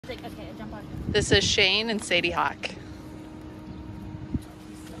like, okay, I jump on him. This is Shane and Sadie Hawk.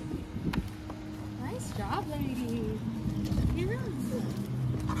 Nice job, lady.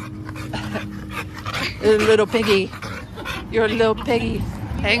 Little piggy. You're a little piggy.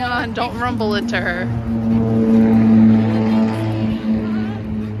 Hang on, don't rumble into her.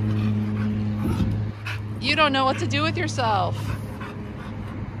 You don't know what to do with yourself.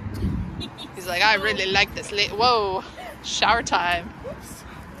 He's like, I really like this. Whoa, shower time. Oops.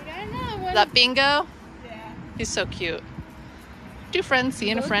 We got another one. Is that Bingo? Yeah. He's so cute. Two friends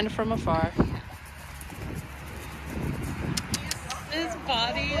seeing a friend from afar. His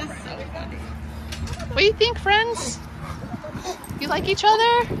body is so funny. What do you think, friends? You like each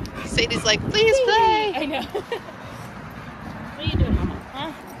other? Sadie's like, please play. I know. What are you doing, Mama?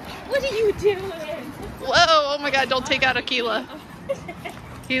 Huh? What are you doing? Whoa, oh my God, don't take out Aquila.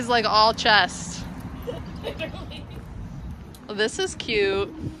 He's like all chest. Well, this is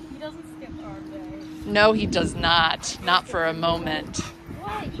cute. He doesn't skip arm day. No, he does not. Not for a moment.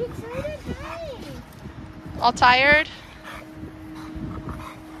 What? You excited? Hi. All tired?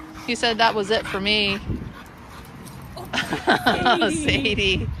 He said that was it for me.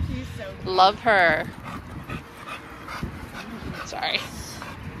 Sadie. She's so cute. Love her. Sorry.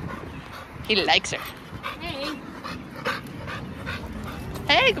 He likes her. Hey.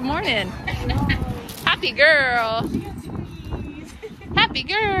 Hey, good morning. Happy girl. Happy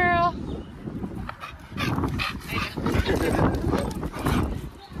girl.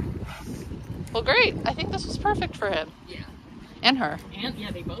 Well, great. I think this was perfect for him. Yeah. And her. And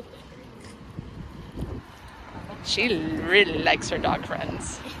yeah, they both did. She really likes her dog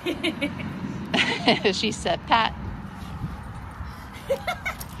friends. She said, pat.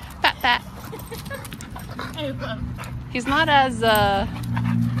 Pat, pat. I love He's not as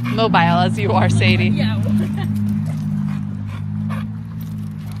mobile as you are, Sadie. Yeah.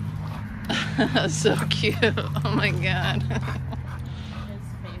 So cute. Oh my God. His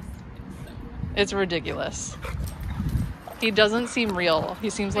face is so It's ridiculous. He doesn't seem real.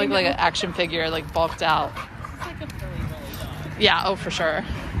 He seems like an action figure, like bulked out. It's like a furry bully dog. Yeah, oh for sure.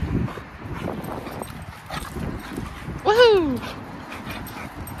 Woohoo!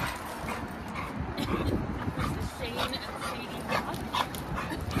 Shane and